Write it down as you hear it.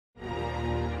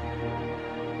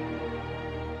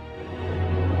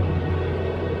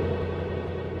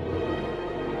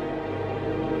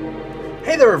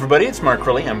Hey there everybody, it's Mark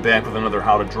Crilly. I'm back with another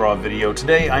how to draw video.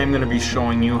 Today I am going to be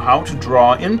showing you how to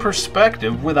draw in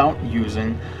perspective without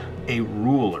using a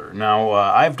ruler. Now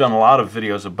I've done a lot of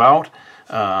videos about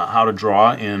how to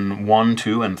draw in 1,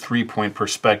 2, and 3-point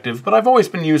perspective, but I've always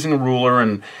been using a ruler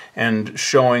and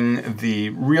showing the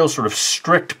real sort of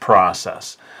strict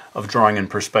process of drawing in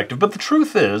perspective. But the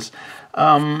truth is,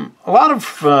 a lot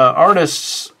of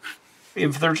artists,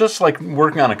 if they're just like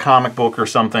working on a comic book or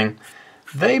something,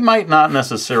 they might not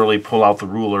necessarily pull out the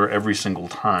ruler every single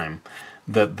time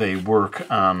that they work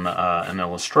on an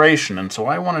illustration. And so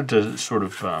I wanted to sort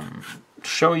of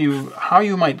show you how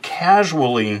you might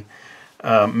casually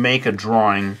make a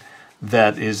drawing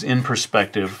that is in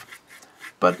perspective,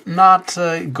 but not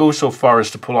go so far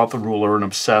as to pull out the ruler and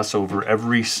obsess over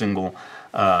every single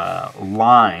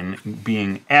line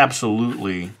being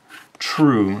absolutely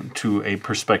true to a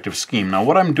perspective scheme. Now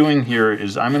what I'm doing here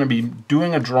is I'm going to be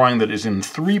doing a drawing that is in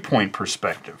 3-point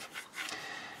perspective.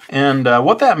 And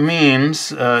what that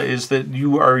means is that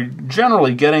you are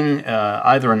generally getting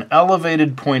either an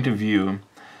elevated point of view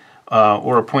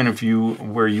or a point of view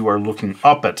where you are looking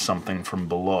up at something from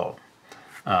below.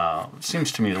 It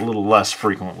seems to me a little less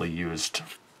frequently used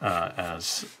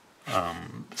as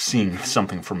seeing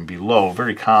something from below.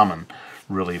 Very common,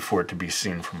 really, for it to be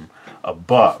seen from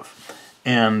above.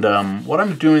 And what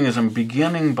I'm doing is I'm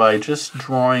beginning by just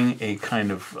drawing a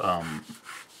kind of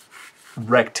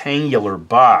rectangular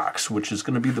box, which is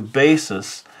going to be the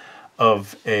basis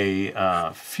of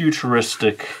a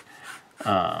futuristic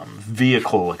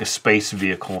vehicle, like a space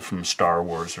vehicle from Star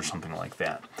Wars or something like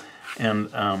that. And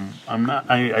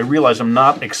I realize I'm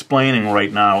not explaining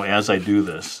right now as I do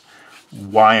this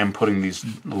why I'm putting these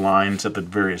lines at the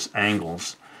various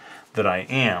angles that I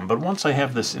am, but once I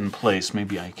have this in place,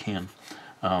 maybe I can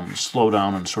slow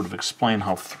down and sort of explain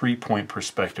how 3-point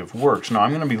perspective works. Now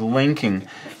I'm going to be linking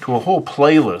to a whole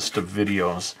playlist of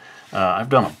videos, I've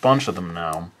done a bunch of them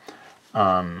now,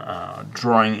 on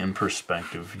drawing in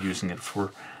perspective, using it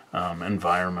for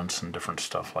environments and different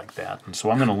stuff like that. And so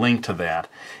I'm going to link to that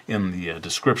in the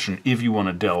description if you want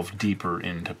to delve deeper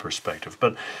into perspective.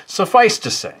 But suffice to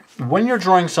say, when you're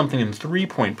drawing something in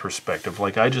 3-point perspective,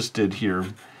 like I just did here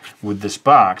with this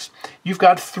box, you've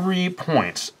got 3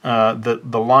 points that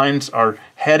the lines are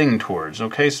heading towards.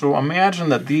 Okay, so imagine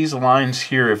that these lines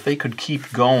here, if they could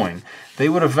keep going, they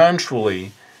would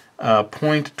eventually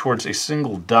point towards a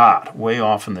single dot way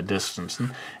off in the distance.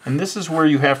 And this is where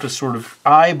you have to sort of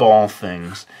eyeball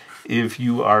things if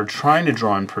you are trying to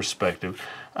draw in perspective.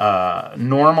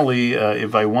 Normally,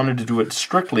 if I wanted to do it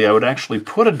strictly, I would actually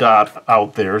put a dot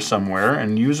out there somewhere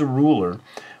and use a ruler.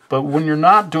 But when you're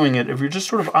not doing it, if you're just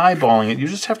sort of eyeballing it, you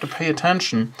just have to pay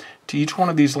attention to each one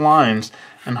of these lines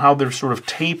and how they're sort of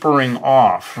tapering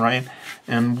off, right?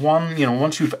 And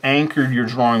once you've anchored your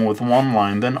drawing with one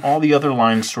line, then all the other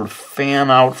lines sort of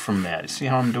fan out from that. You see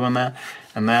how I'm doing that?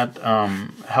 And that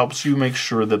helps you make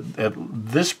sure that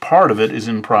this part of it is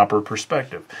in proper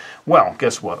perspective. Well,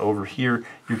 guess what? Over here,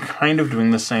 you're kind of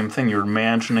doing the same thing. You're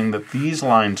imagining that these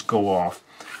lines go off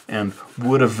and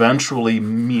would eventually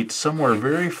meet somewhere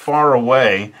very far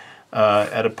away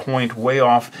at a point way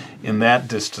off in that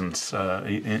distance,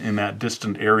 in that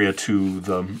distant area to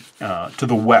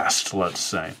the west, let's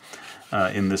say,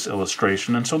 in this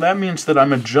illustration. And so that means that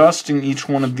I'm adjusting each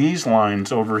one of these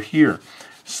lines over here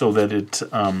so that it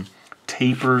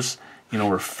tapers,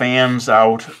 or fans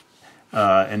out,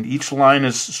 and each line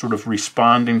is sort of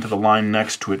responding to the line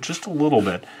next to it just a little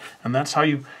bit. And that's how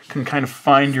you can kind of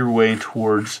find your way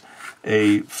towards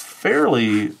a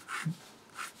fairly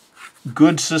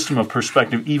good system of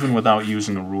perspective even without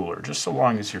using a ruler, just so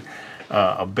long as you're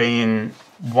obeying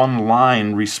one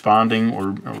line responding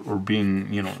or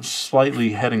being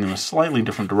slightly heading in a slightly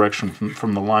different direction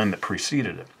from the line that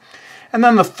preceded it. And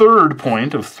then the third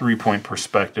point of 3-point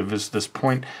perspective is this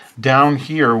point down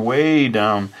here, way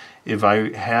down. If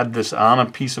I had this on a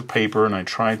piece of paper and I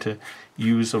tried to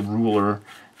use a ruler,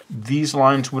 these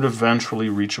lines would eventually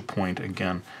reach a point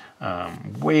again,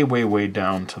 way, way, way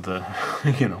down to the,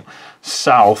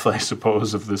 south, I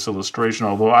suppose, of this illustration,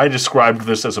 although I described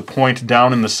this as a point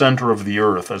down in the center of the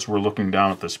earth as we're looking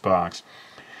down at this box.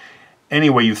 Any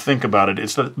way you think about it,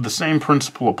 it's the same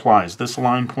principle applies. This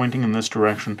line pointing in this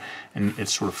direction, and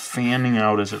it's sort of fanning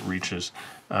out as it reaches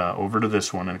over to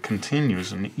this one, and it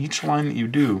continues. And each line that you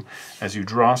do as you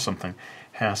draw something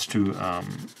has to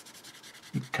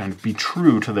kind of be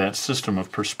true to that system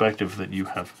of perspective that you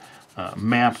have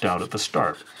mapped out at the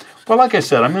start. Well, like I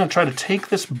said, I'm going to try to take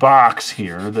this box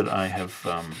here that I have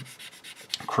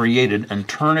created and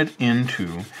turn it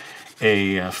into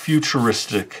a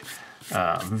futuristic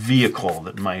vehicle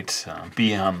that might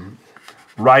be on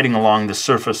riding along the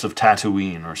surface of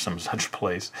Tatooine or some such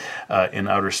place in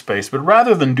outer space. But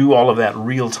rather than do all of that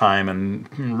real time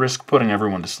and risk putting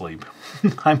everyone to sleep,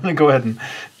 I'm going to go ahead and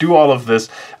do all of this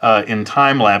in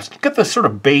time-lapse, get the sort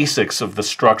of basics of the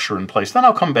structure in place. Then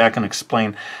I'll come back and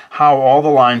explain how all the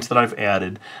lines that I've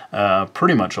added,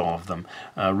 pretty much all of them,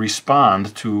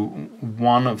 respond to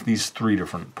one of these three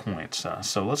different points.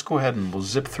 So let's go ahead and we'll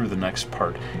zip through the next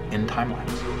part in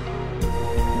time-lapse.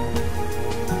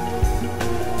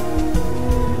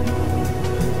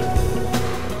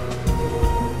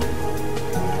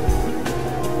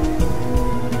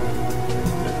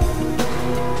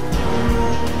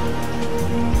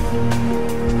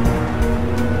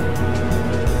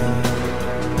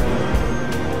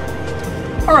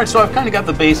 Alright, so I've kind of got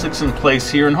the basics in place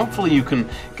here, and hopefully you can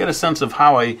get a sense of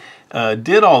how I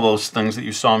did all those things that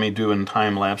you saw me do in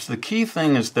time-lapse. The key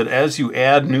thing is that as you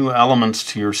add new elements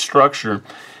to your structure,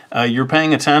 you're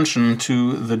paying attention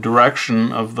to the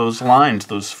direction of those lines,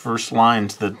 those first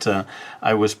lines that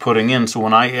I was putting in. So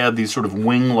when I add these sort of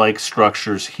wing-like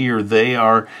structures here, they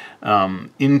are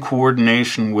in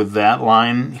coordination with that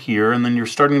line here, and then you're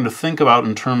starting to think about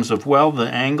in terms of, well, the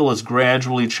angle is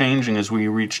gradually changing as we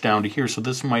reach down to here, so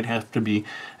this might have to be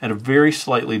at a very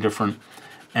slightly different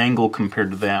angle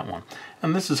compared to that one.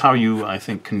 And this is how you, I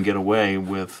think, can get away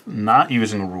with not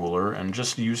using a ruler and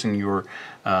just using your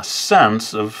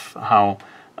sense of how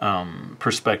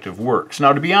perspective works.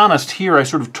 Now, to be honest, here I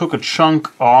sort of took a chunk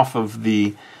off of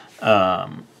the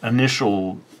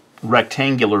initial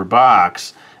rectangular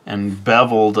box and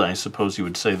beveled, I suppose you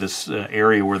would say, this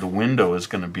area where the window is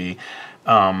going to be.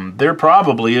 There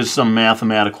probably is some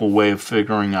mathematical way of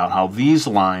figuring out how these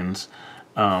lines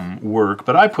work,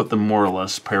 but I put them more or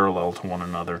less parallel to one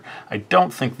another. I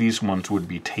don't think these ones would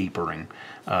be tapering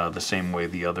the same way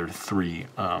the other three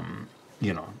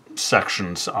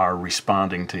sections are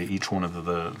responding to each one of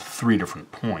the three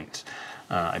different points.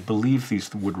 I believe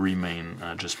these would remain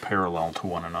just parallel to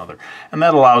one another. And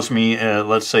that allows me,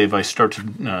 let's say if I start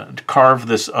to carve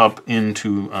this up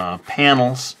into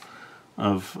panels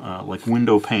of like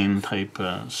window pane type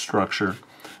structure,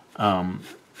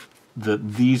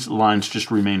 that these lines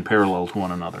just remain parallel to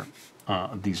one another,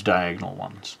 these diagonal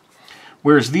ones.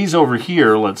 Whereas these over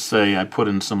here, let's say I put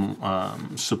in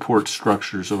some support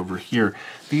structures over here,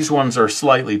 these ones are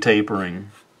slightly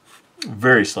tapering,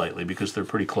 very slightly, because they're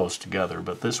pretty close together.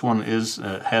 But this one is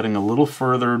heading a little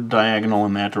further diagonal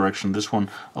in that direction, this one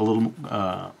a little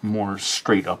more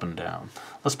straight up and down.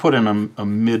 Let's put in a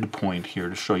midpoint here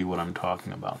to show you what I'm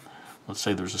talking about. Let's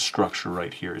say there's a structure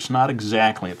right here. It's not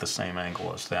exactly at the same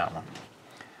angle as that one.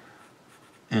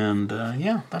 And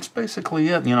yeah, that's basically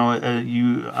it. You know,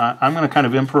 I'm going to kind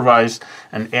of improvise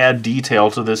and add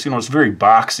detail to this. You know, it's very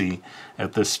boxy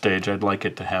at this stage. I'd like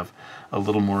it to have a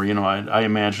little more, you know, I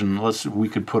imagine we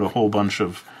could put a whole bunch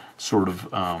of sort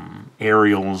of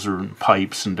aerials or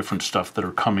pipes and different stuff that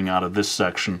are coming out of this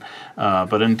section.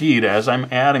 But indeed, as I'm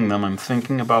adding them, I'm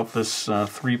thinking about this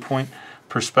three-point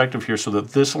perspective here, so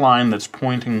that this line that's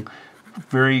pointing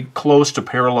very close to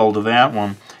parallel to that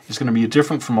one is going to be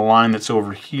different from a line that's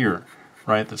over here,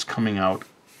 right, that's coming out,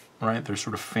 right, they're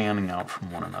sort of fanning out from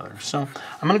one another. So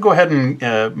I'm going to go ahead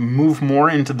and move more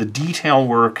into the detail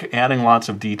work, adding lots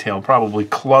of detail, probably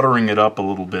cluttering it up a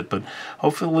little bit, but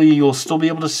hopefully you'll still be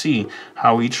able to see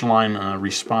how each line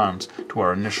responds to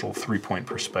our initial three-point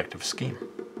perspective scheme.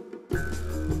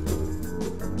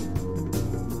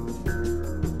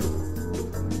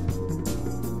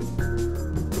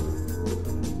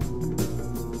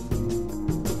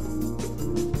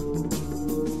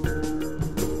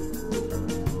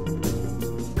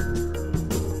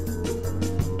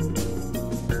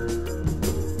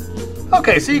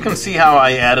 Okay, so you can see how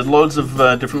I added loads of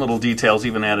different little details,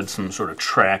 even added some sort of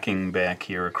tracking back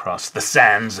here across the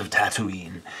sands of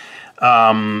Tatooine.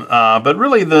 But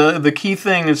really the key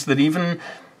thing is that even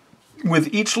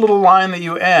with each little line that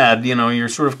you add, you know, you're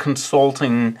sort of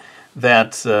consulting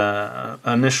that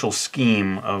initial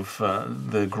scheme of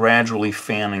the gradually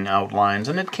fanning out lines.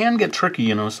 And it can get tricky,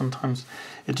 you know, sometimes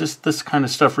this kind of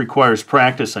stuff requires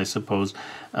practice, I suppose.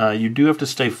 You do have to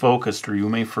stay focused, or you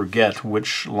may forget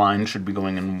which line should be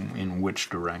going in which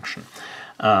direction.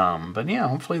 But yeah,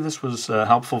 hopefully this was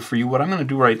helpful for you. What I'm going to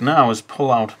do right now is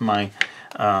pull out my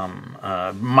Micron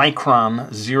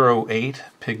 08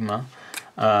 Pigma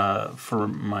for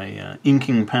my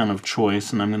inking pen of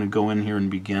choice, and I'm going to go in here and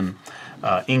begin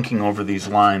inking over these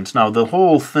lines. Now, the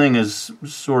whole thing is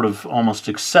sort of almost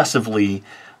excessively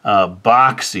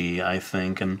boxy, I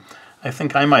think, and I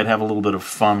think I might have a little bit of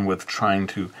fun with trying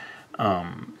to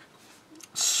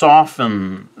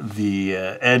soften the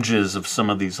edges of some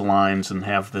of these lines and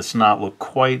have this not look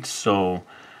quite so,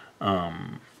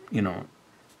 you know,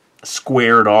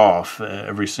 squared off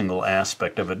every single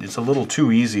aspect of it. It's a little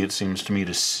too easy, it seems to me,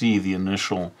 to see the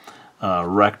initial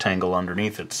rectangle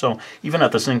underneath it. So even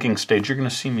at this inking stage, you're going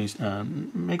to see me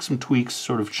make some tweaks,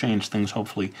 sort of change things,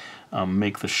 hopefully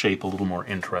make the shape a little more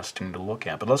interesting to look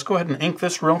at. But let's go ahead and ink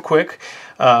this real quick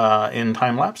in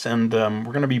time-lapse, and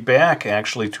we're going to be back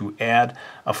actually to add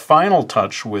a final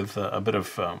touch with a bit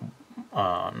of,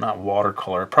 not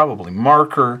watercolor, probably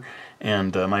marker,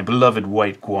 and my beloved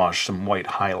white gouache, some white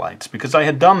highlights. Because I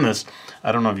had done this,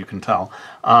 I don't know if you can tell,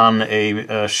 on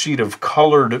a sheet of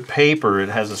colored paper. It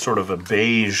has a sort of a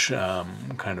beige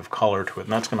kind of color to it,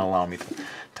 and that's going to allow me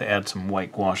to add some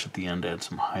white gouache at the end, add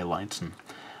some highlights, and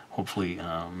hopefully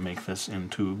make this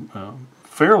into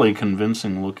fairly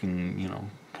convincing looking, you know,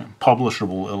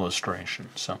 publishable illustration.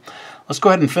 So let's go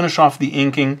ahead and finish off the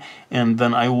inking, and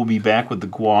then I will be back with the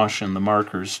gouache and the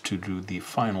markers to do the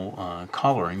final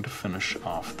coloring to finish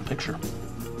off the picture.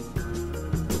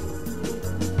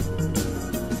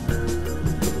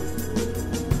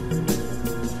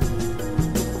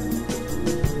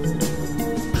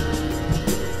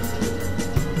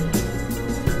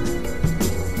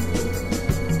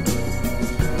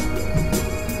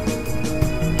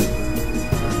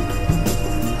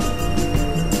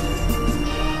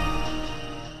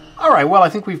 Alright, well, I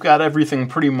think we've got everything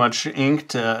pretty much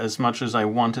inked as much as I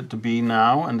want it to be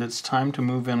now, and it's time to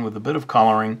move in with a bit of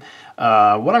coloring.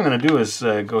 What I'm going to do is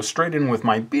go straight in with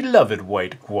my beloved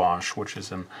white gouache, which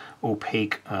is an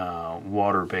opaque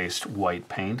water-based white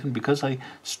paint. And because I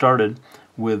started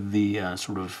with the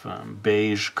sort of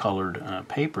beige colored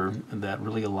paper, that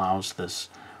really allows this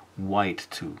white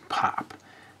to pop.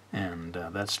 And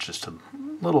that's just a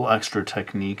little extra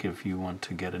technique if you want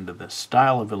to get into this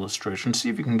style of illustration. See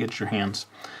if you can get your hands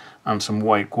on some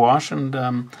white gouache,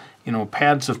 and you know,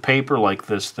 pads of paper like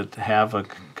this that have a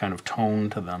kind of tone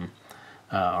to them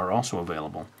are also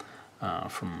available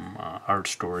from art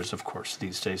stores. Of course,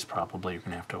 these days probably you're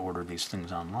going to have to order these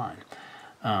things online.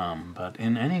 But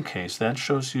in any case, that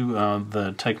shows you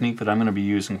the technique that I'm going to be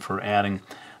using for adding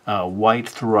white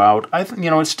throughout. You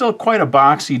know, it's still quite a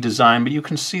boxy design, but you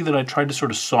can see that I tried to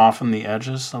sort of soften the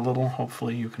edges a little.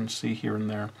 Hopefully you can see here and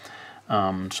there,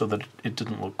 so that it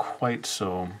didn't look quite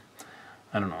so,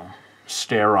 I don't know,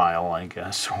 sterile, I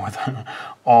guess, with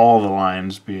all the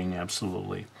lines being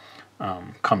absolutely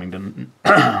coming to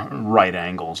right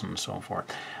angles and so forth.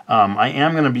 I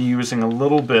am going to be using a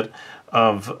little bit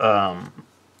of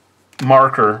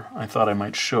marker. I thought I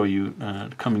might show you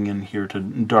coming in here to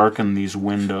darken these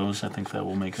windows. I think that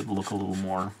will make it look a little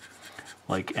more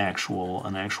like an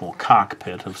actual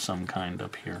cockpit of some kind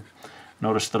up here.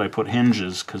 Notice that I put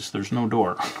hinges because there's no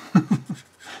door.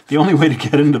 The only way to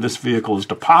get into this vehicle is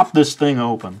to pop this thing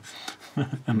open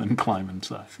and then climb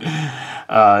inside.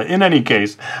 In any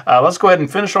case, let's go ahead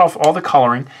and finish off all the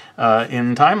coloring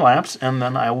in time-lapse, and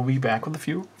then I will be back with a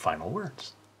few final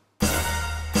words.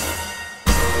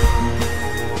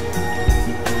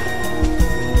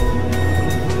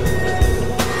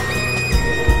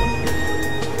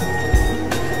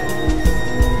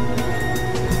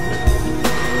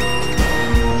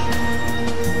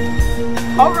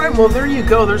 Alright, well there you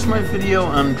go. There's my video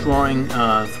on drawing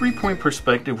three-point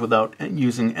perspective without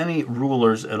using any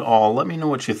rulers at all. Let me know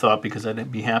what you thought, because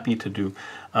I'd be happy to do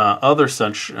other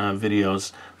such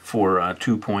videos for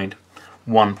two-point,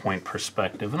 one-point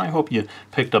perspective. And I hope you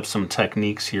picked up some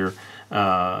techniques here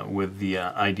with the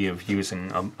idea of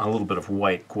using a little bit of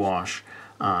white gouache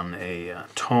on a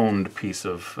toned piece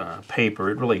of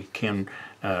paper. It really can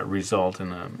result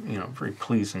in a very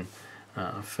pleasing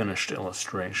finished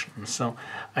illustration. So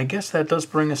I guess that does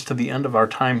bring us to the end of our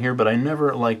time here, but I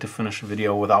never like to finish a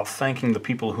video without thanking the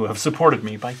people who have supported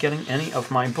me by getting any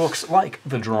of my books, like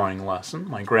The Drawing Lesson,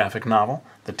 my graphic novel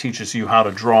that teaches you how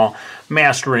to draw,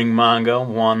 mastering manga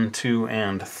 1, 2,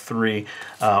 and 3,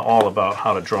 all about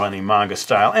how to draw any manga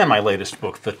style, and my latest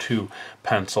book, The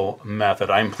Two-Pencil Method.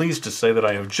 I'm pleased to say that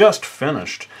I have just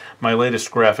finished my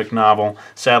latest graphic novel.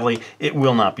 Sadly, it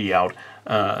will not be out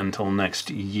until next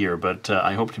year, but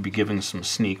I hope to be giving some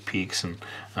sneak peeks and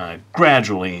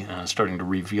gradually starting to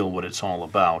reveal what it's all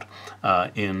about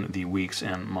in the weeks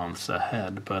and months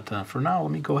ahead. But for now,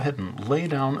 let me go ahead and lay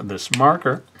down this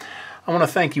marker. I want to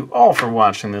thank you all for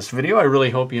watching this video. I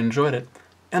really hope you enjoyed it,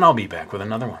 and I'll be back with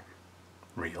another one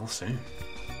real soon.